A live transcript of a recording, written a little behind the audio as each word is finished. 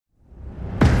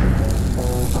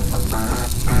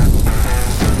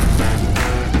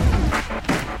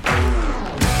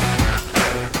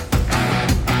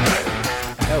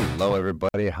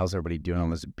everybody. How's everybody doing on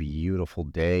this beautiful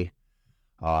day?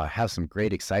 Have some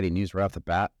great, exciting news right off the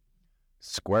bat.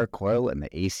 Square Coil and the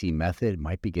AC Method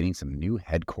might be getting some new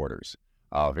headquarters.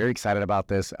 Very excited about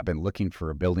this. I've been looking for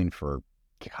a building for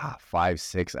 5,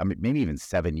 6, maybe even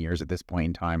 7 years at this point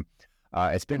in time.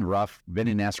 It's been rough. Been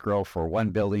in escrow for one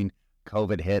building.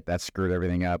 COVID hit. That screwed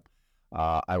everything up.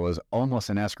 I was almost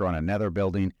in escrow on another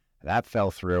building. That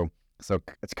fell through. So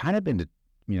it's kind of been,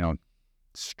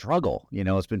 struggle.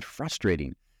 It's been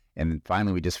frustrating. And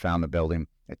finally, we just found the building.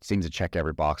 It seems to check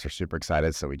every box. We're super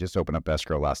excited. So we just opened up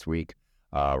escrow last week.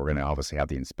 We're going to obviously have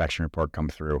the inspection report come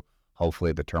through.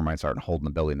 Hopefully the termites aren't holding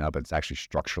the building up. It's actually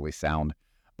structurally sound.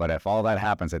 But if all that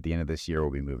happens at the end of this year,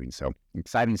 we'll be moving. So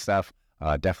exciting stuff,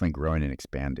 definitely growing and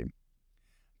expanding.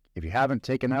 If you haven't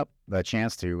taken up the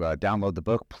chance to download the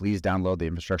book, please download the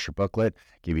infrastructure booklet,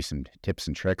 give you some tips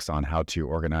and tricks on how to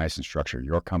organize and structure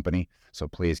your company. So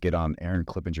please get on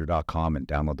aaronclippinger.com and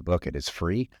download the book. It is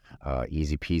free,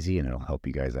 easy peasy, and it'll help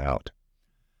you guys out.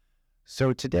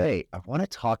 So today, I want to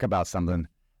talk about something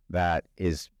that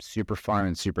is super fun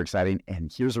and super exciting. And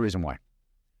here's the reason why.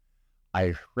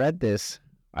 I read this,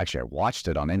 actually I watched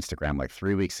it on Instagram like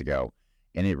 3 weeks ago,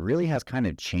 and it really has kind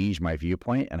of changed my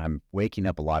viewpoint, and I'm waking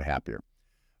up a lot happier.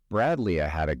 Bradley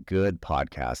had a good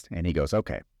podcast, and he goes,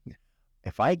 okay,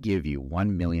 if I give you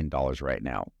 $1 million right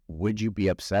now, would you be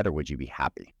upset or would you be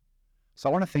happy? So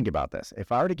I want to think about this.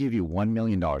 If I were to give you $1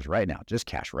 million right now, just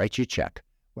cash, write you a check,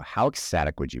 well, how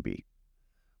ecstatic would you be?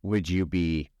 Would you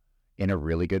be in a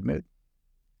really good mood?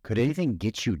 Could anything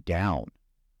get you down?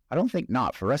 I don't think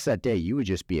not. For the rest of that day, you would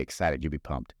just be excited. You'd be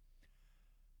pumped.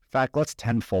 In fact, let's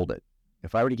tenfold it.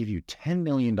 If I were to give you $10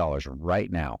 million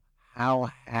right now, how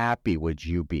happy would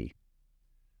you be?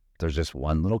 There's just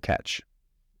one little catch.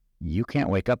 You can't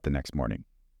wake up the next morning.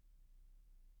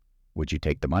 Would you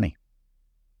take the money?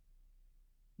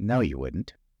 No, you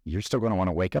wouldn't. You're still going to want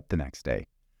to wake up the next day.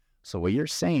 So what you're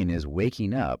saying is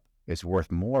waking up is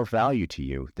worth more value to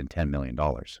you than $10 million.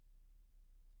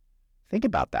 Think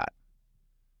about that.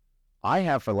 I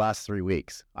have for the last 3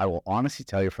 weeks. I will honestly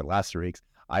tell you for the last 3 weeks,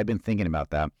 I've been thinking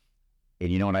about that. And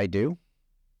you know what I do?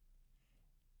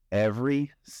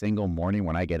 Every single morning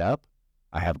when I get up,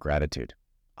 I have gratitude.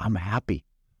 I'm happy.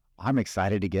 I'm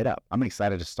excited to get up. I'm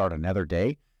excited to start another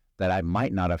day that I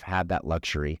might not have had that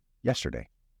luxury yesterday.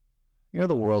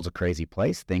 The world's a crazy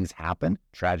place. Things happen.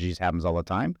 Tragedies happens all the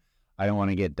time. I don't want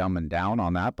to get dumb and down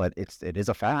on that, but it is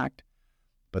a fact.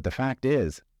 But the fact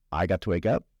is, I got to wake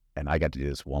up and I got to do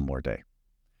this one more day.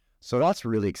 So that's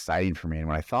really exciting for me. And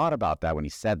when I thought about that, when he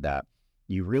said that,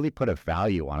 you really put a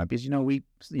value on it because,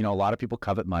 a lot of people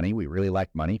covet money. We really like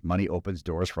money. Money opens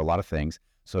doors for a lot of things.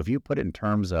 So if you put it in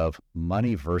terms of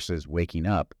money versus waking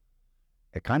up,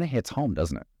 it kind of hits home,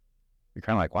 doesn't it? You're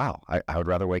kind of like, wow, I would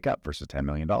rather wake up versus $10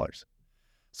 million.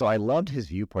 So I loved his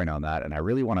viewpoint on that. And I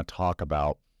really want to talk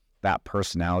about that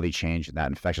personality change and that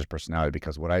infectious personality,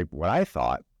 because what I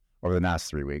thought over the last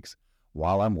 3 weeks,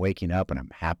 while I'm waking up and I'm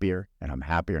happier and I'm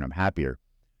happier and I'm happier,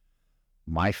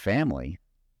 my family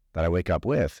that I wake up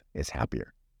with is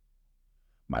happier.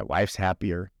 My wife's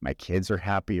happier. My kids are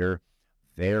happier.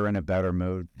 They're in a better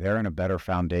mood. They're in a better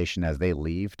foundation as they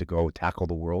leave to go tackle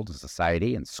the world and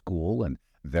society and school and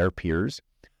their peers.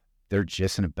 They're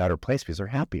just in a better place because they're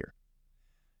happier.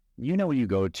 When you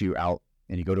go to out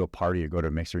and you go to a party or go to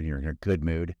a mixer and you're in a good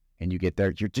mood and you get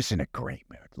there, you're just in a great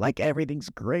mood. Like everything's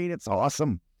great. It's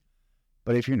awesome.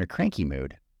 But if you're in a cranky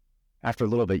mood, after a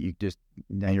little bit,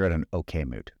 now you're at an okay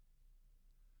mood.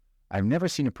 I've never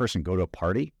seen a person go to a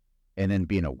party and then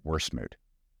be in a worse mood.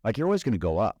 Like, you're always going to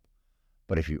go up.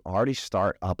 But if you already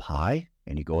start up high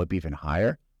and you go up even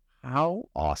higher, how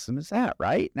awesome is that,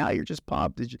 right? Now you're just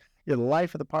pumped. You're the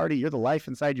life of the party. You're the life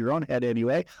inside your own head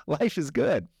anyway. Life is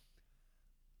good.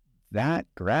 That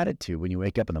gratitude when you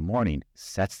wake up in the morning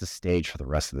sets the stage for the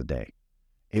rest of the day.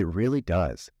 It really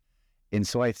does. And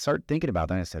so I started thinking about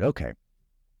that and I said, okay,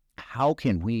 how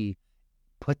can we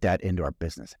put that into our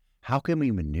business? How can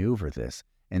we maneuver this?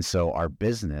 And so our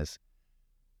business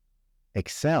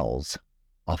excels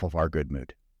off of our good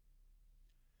mood.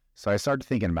 So I started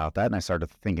thinking about that and I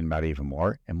started thinking about it even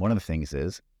more. And one of the things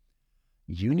is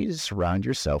you need to surround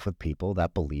yourself with people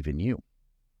that believe in you.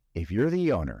 If you're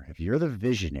the owner, if you're the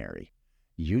visionary,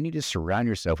 you need to surround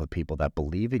yourself with people that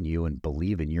believe in you and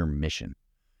believe in your mission.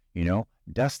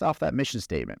 Dust off that mission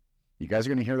statement. You guys are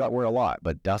going to hear that word a lot,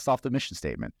 but dust off the mission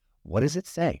statement. What does it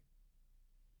say?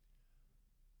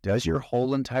 Does your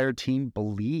whole entire team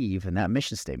believe in that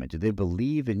mission statement? Do they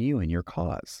believe in you and your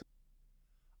cause?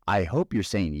 I hope you're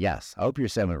saying yes. I hope you're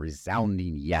saying a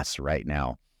resounding yes right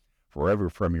now,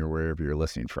 wherever you're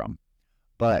listening from.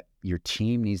 But your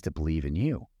team needs to believe in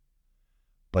you.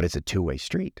 but it's a two-way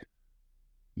street.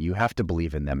 You have to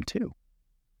believe in them too.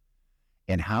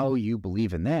 And how you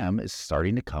believe in them is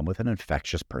starting to come with an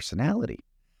infectious personality.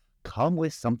 Come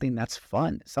with something that's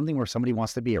fun, something where somebody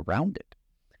wants to be around it.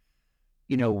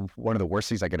 You know, one of the worst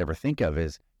things I could ever think of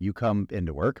is you come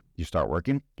into work, you start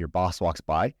working, your boss walks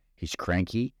by, he's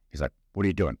cranky. He's like, what are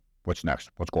you doing? What's next?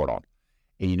 What's going on?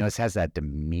 And you notice has that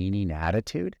demeaning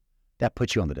attitude that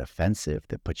puts you on the defensive,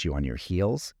 that puts you on your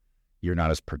heels. You're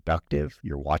not as productive.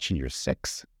 You're watching your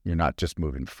six. You're not just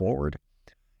moving forward.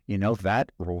 You know,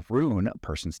 that will ruin a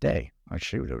person's day.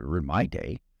 Actually, it would ruin my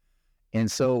day.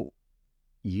 And so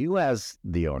you as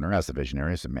the owner, as the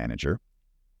visionary, as a manager,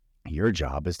 your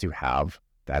job is to have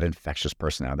that infectious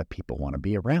personality that people want to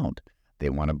be around. They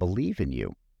want to believe in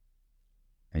you.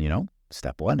 And, you know,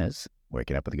 step one is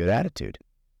waking up with a good attitude.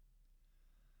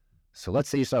 So let's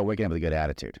say you start waking up with a good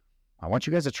attitude. I want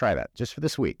you guys to try that just for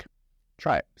this week.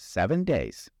 Try it 7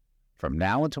 days. From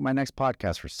now until my next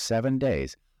podcast for 7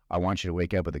 days, I want you to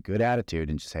wake up with a good attitude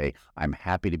and just say, I'm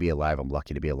happy to be alive. I'm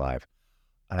lucky to be alive.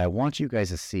 And I want you guys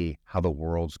to see how the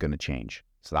world's going to change.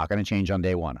 It's not going to change on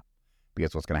day one.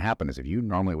 Because what's going to happen is if you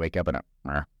normally wake up in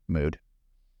a mood,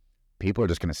 people are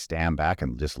just going to stand back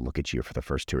and just look at you for the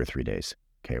first 2 or 3 days.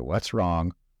 Okay, what's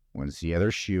wrong? When's the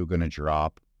other shoe going to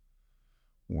drop?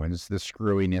 When's the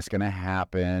screwiness going to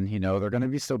happen? You know, they're going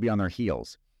to still be on their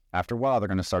heels. After a while, they're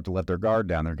going to start to let their guard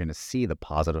down. They're going to see the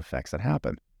positive effects that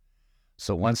happen.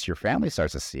 So once your family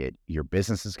starts to see it, your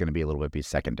business is going to be a little bit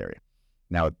secondary.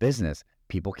 Now with business,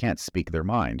 people can't speak their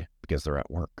mind because they're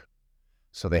at work.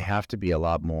 So they have to be a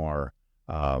lot more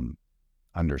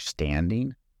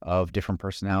understanding of different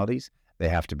personalities. They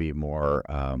have to be more,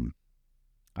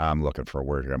 I'm looking for a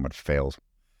word here. Fails.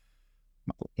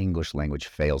 My English language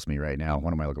fails me right now.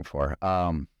 What am I looking for?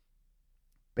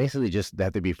 Basically just they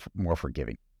have to be more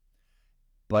forgiving.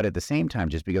 But at the same time,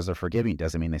 just because they're forgiving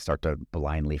doesn't mean they start to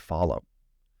blindly follow.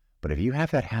 But if you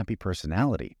have that happy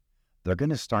personality, they're going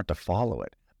to start to follow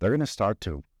it. They're going to start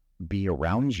to be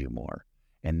around you more.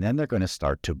 And then they're going to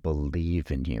start to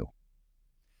believe in you.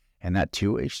 And that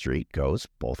two-way street goes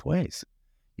both ways.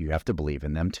 You have to believe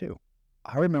in them too.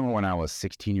 I remember when I was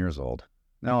 16 years old.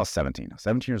 No, I was 17.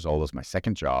 17 years old was my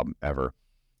second job ever.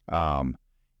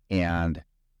 And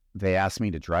they asked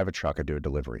me to drive a truck and do a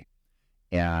delivery.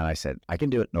 And I said, I can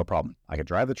do it, no problem. I can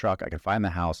drive the truck. I can find the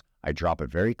house. I drop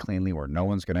it very cleanly where no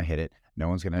one's going to hit it. No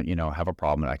one's going to, have a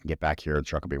problem. And I can get back here. The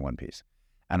truck will be in one piece.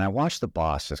 And I watched the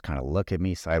boss just kind of look at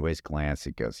me, sideways glance.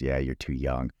 He goes, yeah, you're too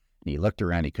young. And he looked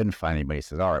around. He couldn't find anybody. He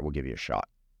says, all right, we'll give you a shot.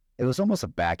 It was almost a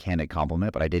backhanded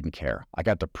compliment, but I didn't care. I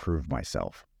got to prove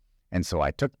myself. And so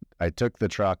I took the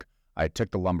truck. I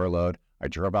took the lumber load. I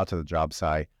drove out to the job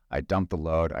site. I dumped the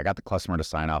load. I got the customer to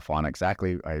sign off on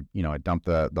exactly. I dumped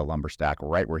the lumber stack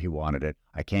right where he wanted it.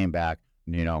 I came back,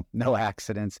 no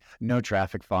accidents, no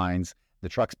traffic fines. The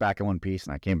truck's back in one piece.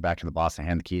 And I came back to the boss and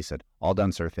handed the key, said, all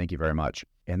done, sir. Thank you very much.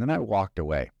 And then I walked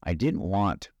away. I didn't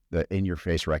want the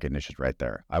in-your-face recognition right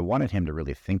there. I wanted him to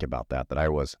really think about that I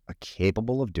was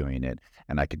capable of doing it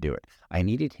and I could do it. I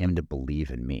needed him to believe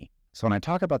in me. So when I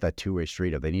talk about that two-way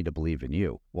street of they need to believe in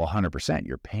you, well, 100%,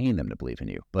 you're paying them to believe in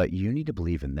you, but you need to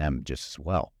believe in them just as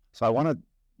well. So I want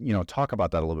to, talk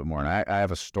about that a little bit more. And I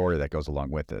have a story that goes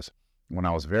along with this. When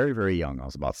I was very, very young, I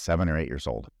was about 7 or 8 years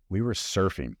old. We were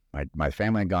surfing. My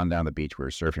family had gone down the beach. We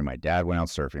were surfing. My dad went out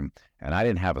surfing, and I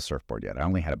didn't have a surfboard yet. I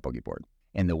only had a boogie board.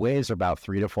 And the waves are about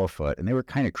 3 to 4 foot, and they were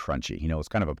kind of crunchy. It's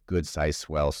kind of a good size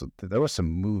swell, so there was some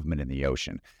movement in the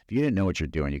ocean. If you didn't know what you're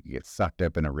doing, you could get sucked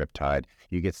up in a riptide.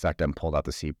 You get sucked up and pulled out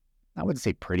to sea. I wouldn't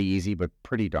say pretty easy, but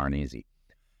pretty darn easy.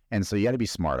 And so you had to be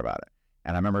smart about it.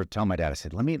 And I remember telling my dad, I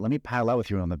said, let me paddle out with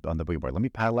you on the boogie board. Let me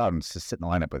paddle out and just sit in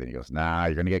the lineup with you. He goes, nah,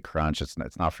 you're going to get crunched. It's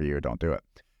not for you. Don't do it.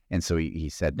 And so he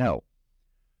said, no.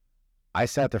 I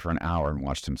sat there for an hour and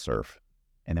watched him surf.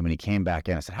 And then when he came back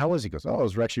in, I said, how was he? He goes, oh, it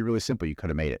was actually really simple. You could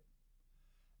have made it.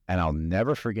 And I'll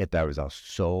never forget that. I was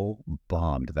so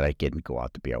bummed that I didn't go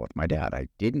out to be out with my dad. I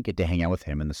didn't get to hang out with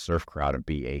him in the surf crowd and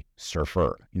be a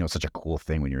surfer. It's such a cool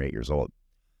thing when you're 8 years old.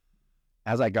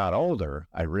 As I got older,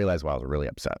 I realized why I was really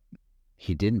upset.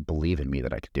 He didn't believe in me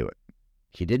that I could do it.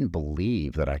 He didn't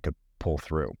believe that I could pull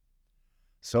through.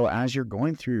 So as you're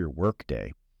going through your work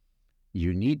day,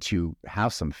 you need to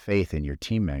have some faith in your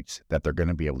teammates that they're going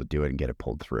to be able to do it and get it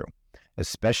pulled through,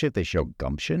 especially if they show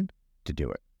gumption to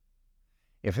do it.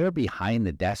 If they're behind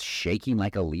the desk shaking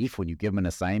like a leaf when you give them an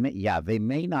assignment, yeah, they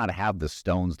may not have the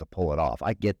stones to pull it off.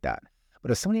 I get that.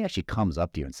 But if somebody actually comes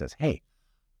up to you and says, hey,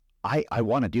 I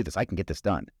want to do this, I can get this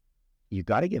done, you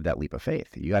got to give that leap of faith.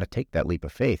 You got to take that leap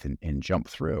of faith and jump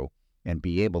through and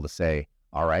be able to say,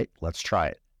 all right, let's try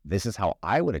it. This is how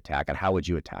I would attack it. How would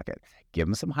you attack it? Give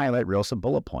them some highlight reels, some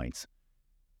bullet points,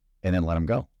 and then let them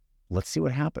go. Let's see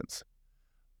what happens.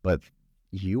 But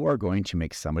you are going to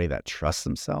make somebody that trusts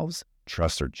themselves,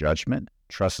 trusts their judgment,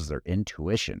 trusts their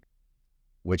intuition,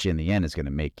 which in the end is going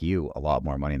to make you a lot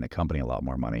more money and the company a lot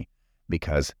more money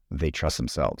because they trust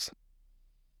themselves.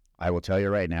 I will tell you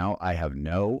right now, I have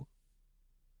no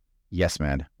yes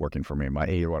man working for me in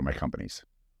either one of my companies.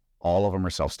 All of them are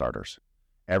self-starters.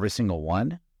 Every single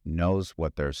one knows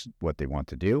what they want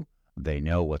to do. They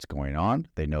know what's going on.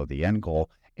 They know the end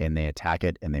goal, and they attack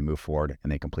it, and they move forward,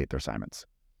 and they complete their assignments.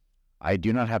 I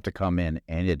do not have to come in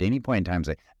and at any point in time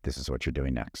say, this is what you're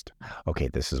doing next. Okay,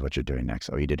 this is what you're doing next.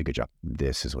 Oh, you did a good job.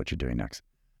 This is what you're doing next.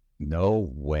 No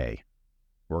way.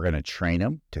 We're going to train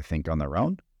them to think on their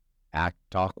own, act,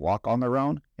 talk, walk on their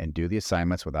own, and do the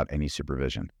assignments without any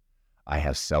supervision. I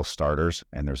have self-starters,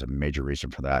 and there's a major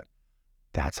reason for that.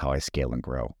 That's how I scale and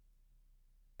grow.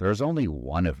 There's only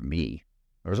one of me.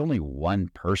 There's only one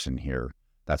person here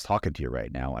that's talking to you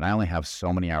right now, and I only have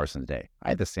so many hours in a day. I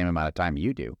have the same amount of time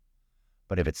you do.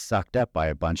 But if it's sucked up by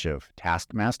a bunch of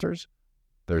taskmasters,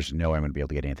 there's no way I'm going to be able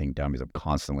to get anything done because I'm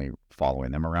constantly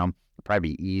following them around. It'd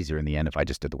probably be easier in the end if I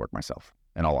just did the work myself,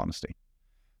 in all honesty.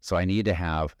 So I need to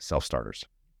have self-starters.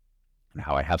 And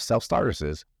how I have self-starters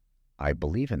is I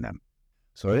believe in them.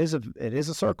 So it is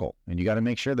a circle, and you got to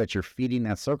make sure that you're feeding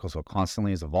that circle so it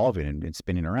constantly is evolving and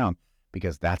spinning around,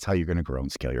 because that's how you're going to grow and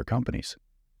scale your companies.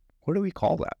 What do we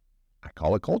call that? I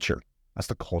call it culture. That's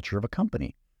the culture of a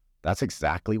company. That's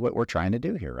exactly what we're trying to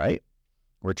do here, right?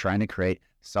 We're trying to create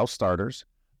self-starters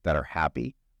that are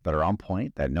happy, that are on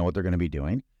point, that know what they're going to be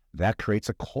doing. That creates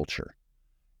a culture.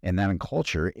 And that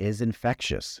culture is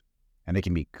infectious. And it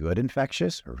can be good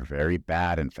infectious or very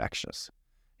bad infectious.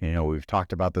 You know, we've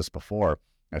talked about this before.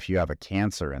 If you have a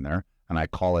cancer in there, and I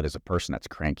call it as a person that's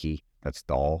cranky, that's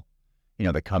dull, you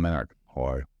know, they come in and are,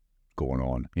 oh, what's going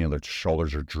on? You know, their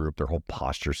shoulders are drooped. Their whole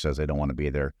posture says they don't want to be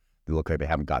there. They look like they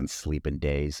haven't gotten sleep in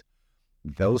days.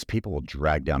 Those people will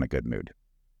drag down a good mood.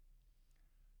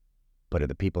 But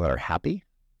the people that are happy,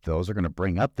 those are going to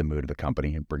bring up the mood of the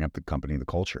company and bring up the company and the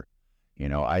culture. You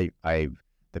know,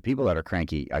 the people that are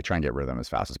cranky, I try and get rid of them as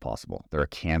fast as possible. They're a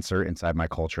cancer inside my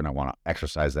culture, and I want to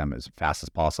exercise them as fast as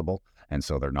possible, and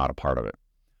so they're not a part of it.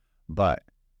 But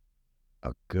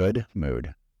a good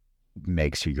mood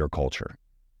makes you your culture,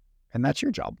 and that's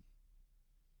your job.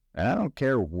 And I don't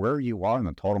care where you are in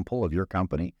the totem pole of your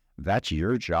company, that's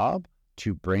your job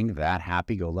to bring that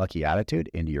happy-go-lucky attitude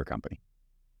into your company.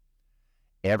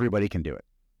 Everybody can do it.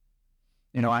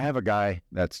 You know, I have a guy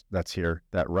that's here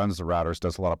that runs the routers,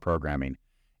 does a lot of programming.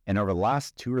 And over the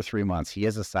last 2 or 3 months, he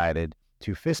has decided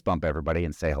to fist bump everybody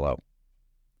and say hello.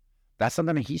 That's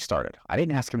something that he started. I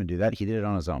didn't ask him to do that. He did it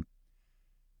on his own.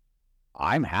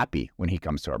 I'm happy when he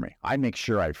comes to me. I make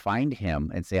sure I find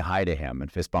him and say hi to him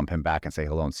and fist bump him back and say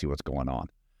hello and see what's going on.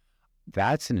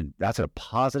 That's a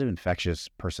positive, infectious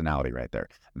personality right there.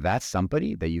 That's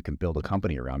somebody that you can build a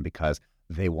company around because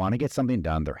they want to get something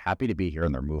done. They're happy to be here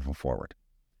and they're moving forward.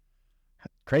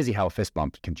 Crazy how a fist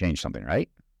bump can change something, right?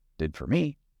 Did for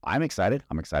me. I'm excited.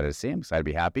 I'm excited to see him, excited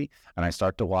to be happy. And I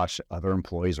start to watch other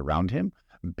employees around him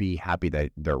be happy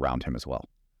that they're around him as well.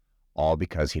 All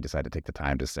because he decided to take the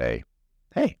time to say,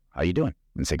 hey, how you doing?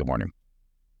 And say good morning.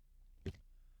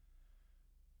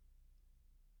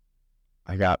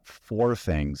 I got 4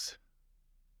 things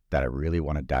that I really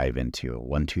want to dive into.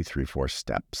 1, 2, 3, 4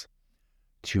 steps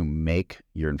to make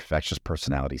your infectious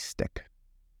personality stick.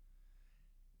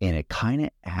 And it kind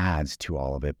of adds to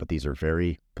all of it, but these are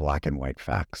very black and white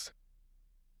facts.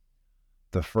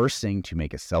 The first thing to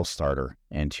make a self-starter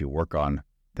and to work on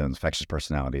the infectious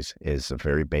personalities is a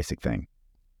very basic thing.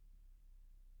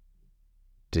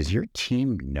 Does your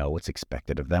team know what's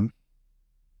expected of them?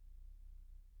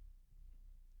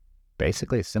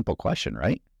 Basically a simple question,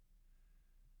 right?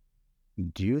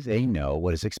 Do they know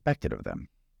what is expected of them?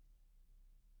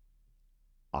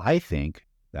 I think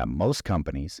that most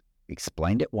companies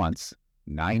explained it once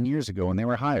 9 years ago when they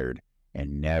were hired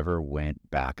and never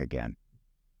went back again.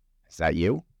 Is that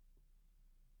you?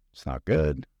 It's not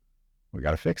good. We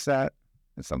got to fix that.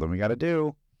 It's something we got to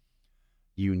do.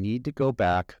 You need to go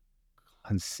back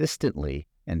consistently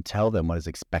and tell them what is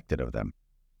expected of them.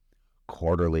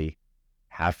 Quarterly,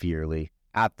 half yearly,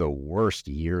 at the worst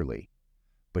yearly.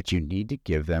 But you need to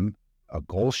give them a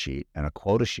goal sheet and a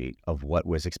quota sheet of what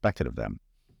was expected of them.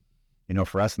 You know,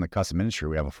 for us in the custom industry,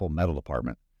 we have a full metal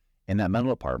department. In that metal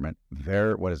department,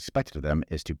 what is expected of them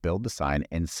is to build the sign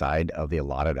inside of the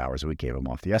allotted hours that we gave them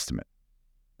off the estimate.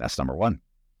 That's number 1.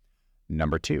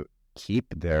 Number 2, keep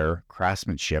their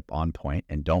craftsmanship on point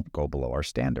and don't go below our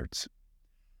standards.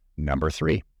 Number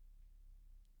 3,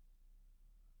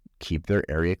 keep their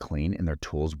area clean and their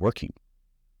tools working.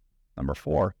 Number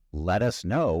 4, let us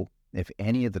know if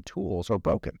any of the tools are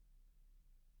broken.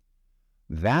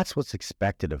 That's what's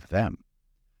expected of them.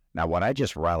 Now, what I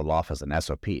just rattled off as an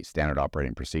SOP, standard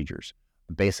operating procedures,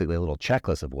 basically a little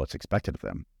checklist of what's expected of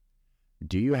them.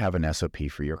 Do you have an SOP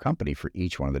for your company for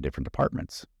each one of the different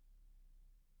departments?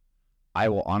 I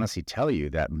will honestly tell you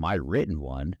that my written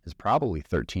one is probably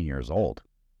 13 years old,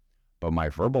 but my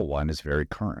verbal one is very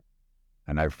current,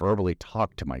 and I verbally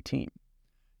talk to my team.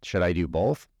 Should I do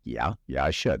both? Yeah,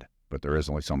 I should, but there is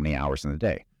only so many hours in the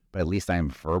day. But at least I am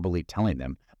verbally telling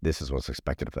them this is what's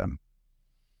expected of them.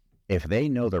 If they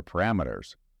know their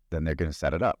parameters, then they're going to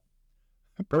set it up.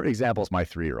 A perfect example is my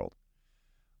 3-year-old.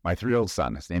 My 3-year-old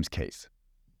son, his name's Case.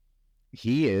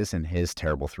 He is in his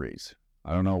terrible 3s.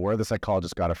 I don't know where the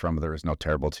psychologist got it from, but there is no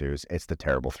terrible 2s. It's the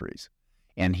terrible 3s.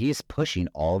 And he's pushing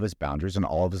all of his boundaries and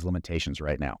all of his limitations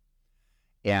right now.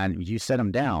 And you set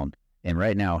him down, and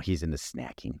right now he's into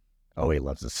snacking. Oh, he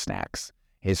loves his snacks.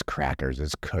 His crackers,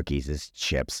 his cookies, his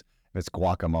chips. If it's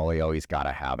guacamole, oh, he's got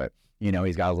to have it. You know,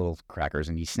 he's got little crackers,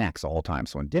 and he snacks the whole time.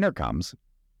 So when dinner comes,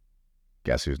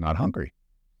 guess who's not hungry?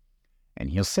 And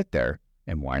he'll sit there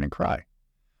and whine and cry.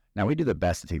 Now, we do the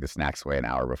best to take the snacks away an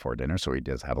hour before dinner, so he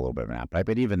does have a little bit of an appetite,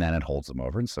 but even then it holds him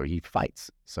over, and so he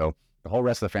fights. So the whole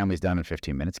rest of the family's done in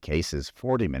 15 minutes. Case is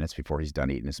 40 minutes before he's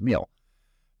done eating his meal.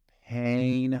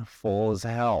 Painful as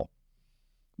hell.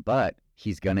 But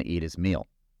he's going to eat his meal.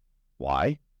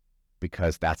 Why?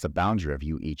 Because that's a boundary of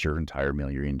you eat your entire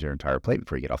meal, you eat your entire plate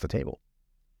before you get off the table.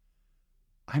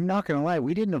 I'm not going to lie,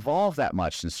 we didn't evolve that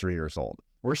much since 3 years old.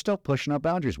 We're still pushing our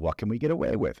boundaries. What can we get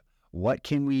away with? What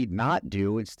can we not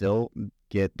do and still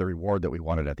get the reward that we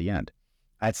wanted at the end?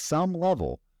 At some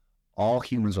level, all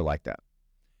humans are like that.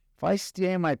 If I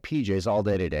stay in my PJs all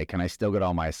day today, can I still get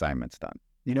all my assignments done?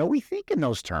 You know, we think in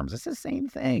those terms. It's the same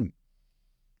thing.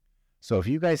 So if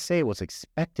you guys say what's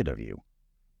expected of you,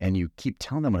 and you keep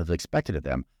telling them what's expected of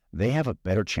them, they have a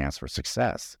better chance for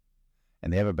success.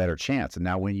 And they have a better chance. And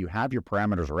now when you have your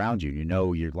parameters around you, you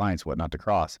know your lines, what not to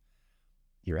cross,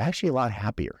 you're actually a lot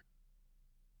happier.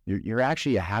 You're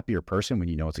actually a happier person when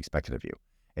you know what's expected of you.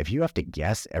 If you have to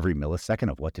guess every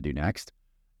millisecond of what to do next,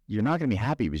 you're not going to be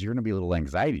happy because you're going to be a little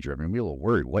anxiety driven and be a little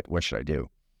worried. What should I do?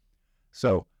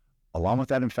 So along with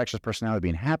that infectious personality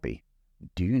being happy,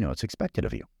 do you know what's expected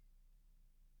of you?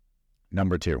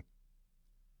 Number 2,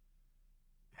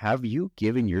 have you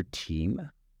given your team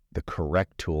the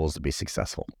correct tools to be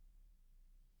successful?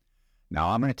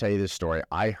 Now, I'm going to tell you this story.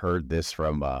 I heard this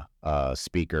from a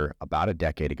speaker about a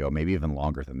decade ago, maybe even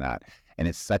longer than that. And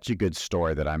it's such a good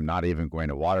story that I'm not even going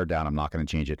to water down. I'm not going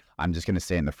to change it. I'm just going to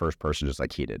say in the first person just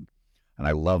like he did. And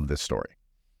I love this story.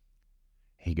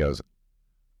 He goes,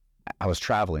 I was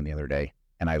traveling the other day,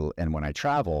 and when I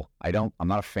travel, I'm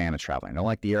not a fan of traveling. I don't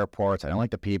like the airports. I don't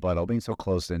like the people. I don't being so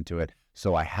close into it.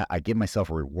 So I give myself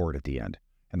a reward at the end.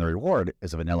 And the reward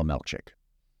is a vanilla milkshake.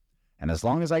 And as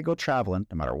long as I go traveling,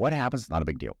 no matter what happens, it's not a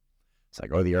big deal. So I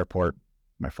go to the airport,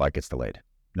 my flight gets delayed.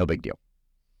 No big deal.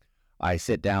 I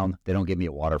sit down, they don't give me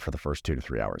water for the first 2 to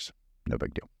 3 hours. No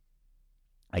big deal.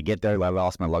 I get there, I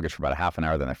lost my luggage for about a half an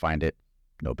hour, then I find it.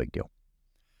 No big deal.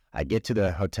 I get to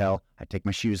the hotel, I take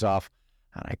my shoes off,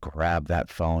 and I grab that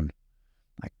phone.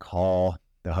 I call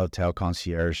the hotel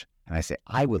concierge, and I say,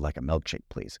 I would like a milkshake,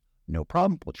 please. No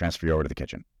problem, we'll transfer you over to the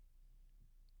kitchen.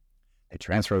 They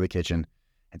transfer to the kitchen,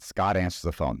 and Scott answers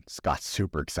the phone. Scott's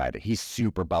super excited. He's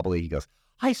super bubbly. He goes,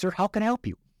 hi, sir, how can I help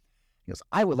you? He goes,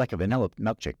 I would like a vanilla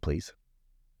milkshake, please.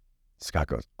 Scott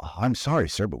goes, oh, I'm sorry,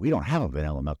 sir, but we don't have a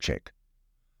vanilla milkshake.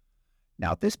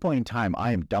 Now, at this point in time,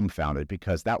 I am dumbfounded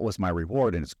because that was my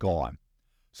reward and it's gone.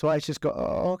 So I just go,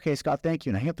 oh, okay, Scott, thank you.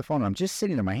 And I hang up the phone. And I'm just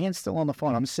sitting there. My hand's still on the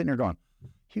phone. I'm sitting there going,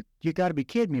 you got to be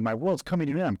kidding me. My world's coming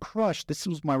to an end. I'm crushed. This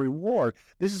was my reward.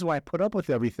 This is why I put up with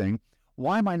everything.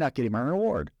 Why am I not getting my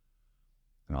reward?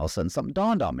 And all of a sudden, something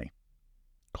dawned on me.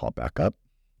 Call back up.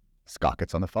 Scott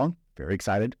gets on the phone, very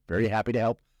excited, very happy to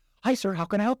help. Hi, sir, how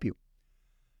can I help you?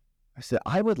 I said,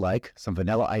 I would like some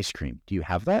vanilla ice cream. Do you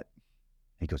have that?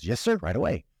 He goes, yes, sir, right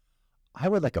away. I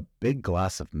would like a big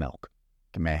glass of milk.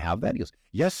 May I have that? He goes,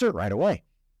 yes, sir, right away.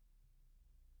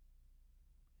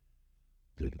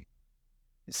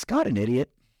 Is Scott an idiot?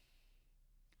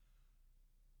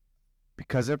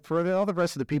 Because for all the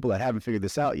rest of the people that haven't figured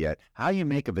this out yet, how you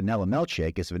make a vanilla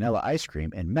milkshake is vanilla ice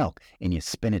cream and milk, and you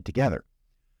spin it together.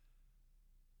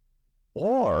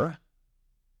 Or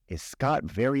is Scott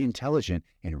very intelligent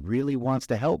and really wants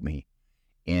to help me,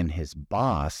 and his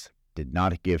boss did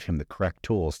not give him the correct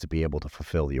tools to be able to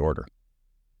fulfill the order?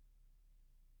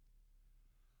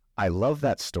 I love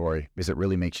that story because it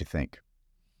really makes you think.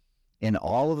 In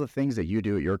all of the things that you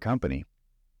do at your company,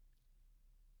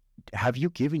 Have you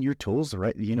given your tools the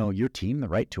right, your team the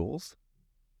right tools?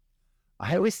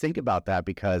 I always think about that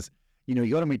because, you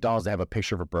go to McDonald's, they have a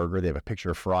picture of a burger, they have a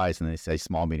picture of fries, and they say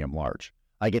small, medium, large.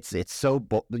 Like it's so,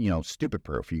 stupid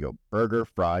proof. You go burger,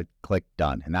 fried, click,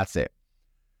 done, and that's it.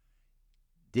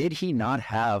 Did he not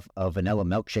have a vanilla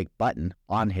milkshake button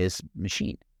on his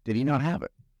machine? Did he not have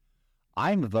it?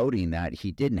 I'm voting that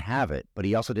he didn't have it, but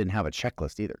he also didn't have a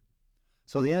checklist either.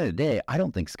 So at the end of the day, I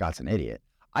don't think Scott's an idiot.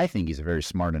 I think he's a very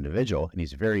smart individual, and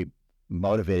he's very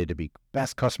motivated to be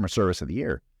best customer service of the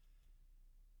year.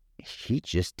 He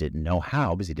just didn't know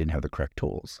how because he didn't have the correct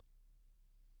tools.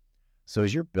 So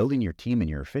as you're building your team and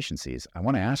your efficiencies, I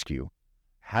want to ask you,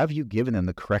 have you given them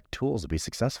the correct tools to be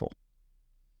successful?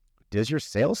 Does your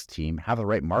sales team have the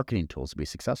right marketing tools to be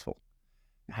successful?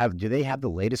 Do they have the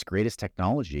latest, greatest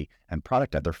technology and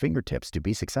product at their fingertips to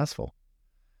be successful?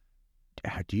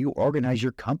 Do you organize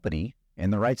your company in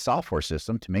the right software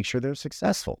system to make sure they're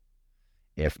successful?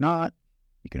 If not,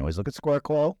 you can always look at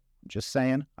SquareClaw. Just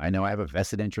saying, I know I have a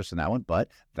vested interest in that one, but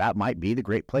that might be the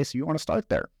great place you want to start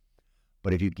there.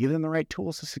 But if you give them the right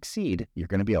tools to succeed, you're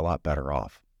going to be a lot better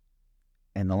off.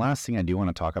 And the last thing I do want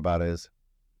to talk about is,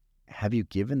 have you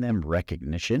given them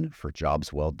recognition for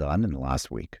jobs well done in the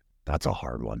last week? That's a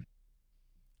hard one.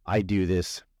 I do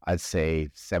this, I'd say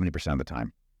 70% of the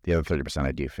time. The other 30%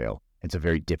 I do fail. It's a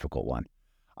very difficult one.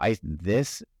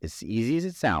 This, as easy as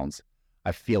it sounds,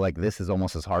 I feel like this is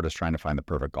almost as hard as trying to find the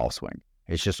perfect golf swing.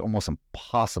 It's just almost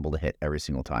impossible to hit every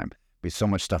single time because so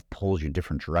much stuff pulls you in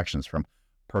different directions, from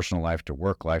personal life to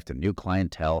work life to new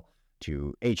clientele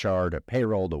to HR to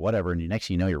payroll to whatever. And next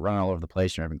thing you know, you're running all over the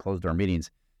place. You're having closed door meetings,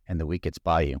 and the week gets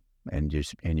by you, and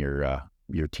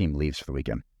your team leaves for the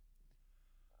weekend.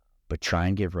 But try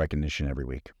and give recognition every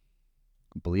week.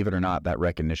 Believe it or not, that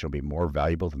recognition will be more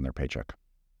valuable than their paycheck.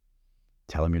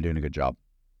 Tell them you're doing a good job.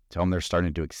 Tell them they're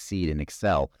starting to exceed and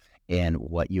excel in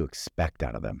what you expect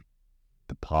out of them.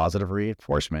 The positive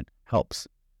reinforcement helps.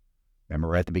 Remember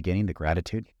right at the beginning, the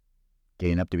gratitude,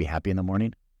 getting up to be happy in the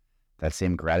morning, that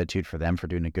same gratitude for them for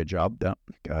doing a good job,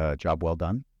 job well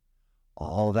done.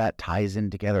 All that ties in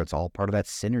together. It's all part of that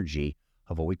synergy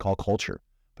of what we call culture,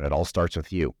 but it all starts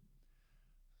with you.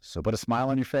 So put a smile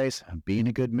on your face, be in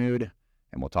a good mood,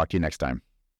 and we'll talk to you next time.